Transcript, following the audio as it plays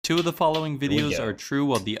2 of the following videos are true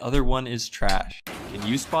while the other one is trash. Can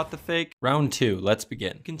you spot the fake? Round 2, let's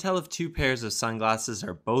begin. You can tell if 2 pairs of sunglasses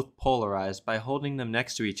are both polarized by holding them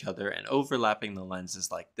next to each other and overlapping the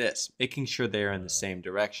lenses like this, making sure they are in the same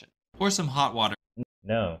direction. Pour some hot water.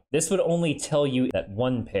 No. This would only tell you that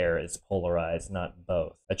one pair is polarized, not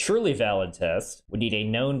both. A truly valid test would need a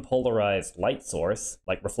known polarized light source,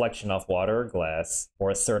 like reflection off water or glass, or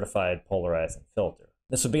a certified polarizing filter.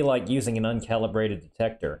 This would be like using an uncalibrated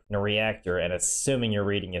detector in a reactor and assuming your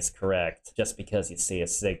reading is correct just because you see a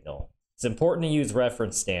signal. It's important to use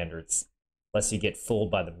reference standards, lest you get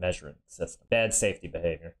fooled by the measuring system. Bad safety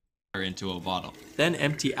behavior. Into a bottle. Then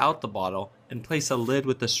empty out the bottle and place a lid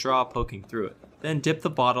with the straw poking through it. Then dip the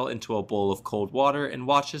bottle into a bowl of cold water and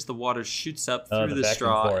watch as the water shoots up through the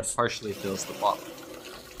straw and partially fills the bottle.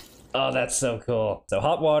 Oh, that's so cool. So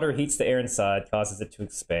hot water heats the air inside, causes it to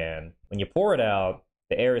expand. When you pour it out,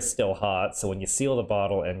 the air is still hot, so when you seal the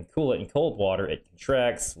bottle and cool it in cold water, it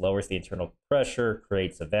contracts, lowers the internal pressure,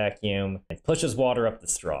 creates a vacuum, and pushes water up the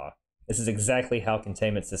straw. This is exactly how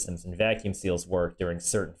containment systems and vacuum seals work during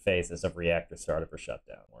certain phases of reactor startup or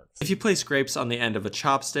shutdown works. If you place grapes on the end of a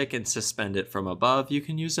chopstick and suspend it from above, you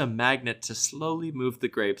can use a magnet to slowly move the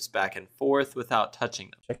grapes back and forth without touching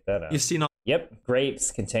them. Check that out. You've seen all. Yep,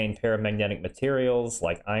 grapes contain paramagnetic materials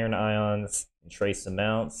like iron ions in trace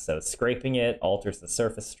amounts, so scraping it alters the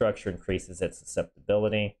surface structure, increases its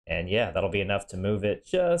susceptibility, and yeah, that'll be enough to move it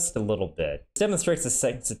just a little bit. This demonstrates the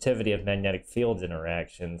sensitivity of magnetic field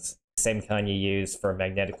interactions, same kind you use for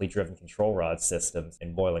magnetically driven control rod systems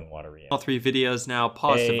in boiling water reactors. All 3 videos now.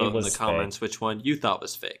 Pause to vote in the comments which one you thought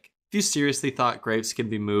was fake. If you seriously thought grapes can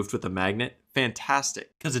be moved with a magnet,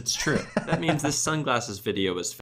 fantastic, because it's true. That means this sunglasses video is fake.